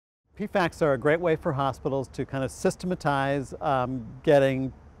PFACQS are a great way for hospitals to kind of systematize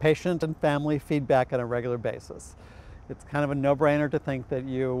getting patient and family feedback on a regular basis. It's kind of a no-brainer to think that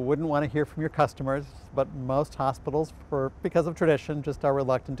you wouldn't want to hear from your customers, but most hospitals, because of tradition, just are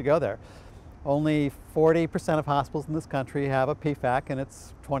reluctant to go there. Only 40% of hospitals in this country have a PFAC, and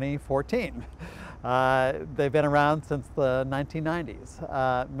it's 2014. They've been around since the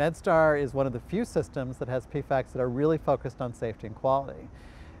 1990s. MedStar is one of the few systems that has PFACs that are really focused on safety and quality.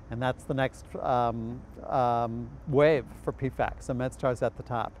 And that's the next wave for PFACs, so MedStar is at the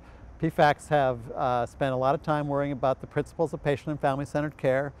top. PFACs have spent a lot of time worrying about the principles of patient and family-centered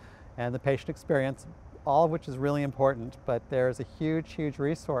care and the patient experience, all of which is really important, but there's a huge, huge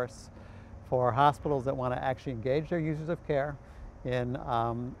resource for hospitals that want to actually engage their users of care in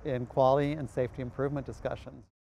quality and safety improvement discussions.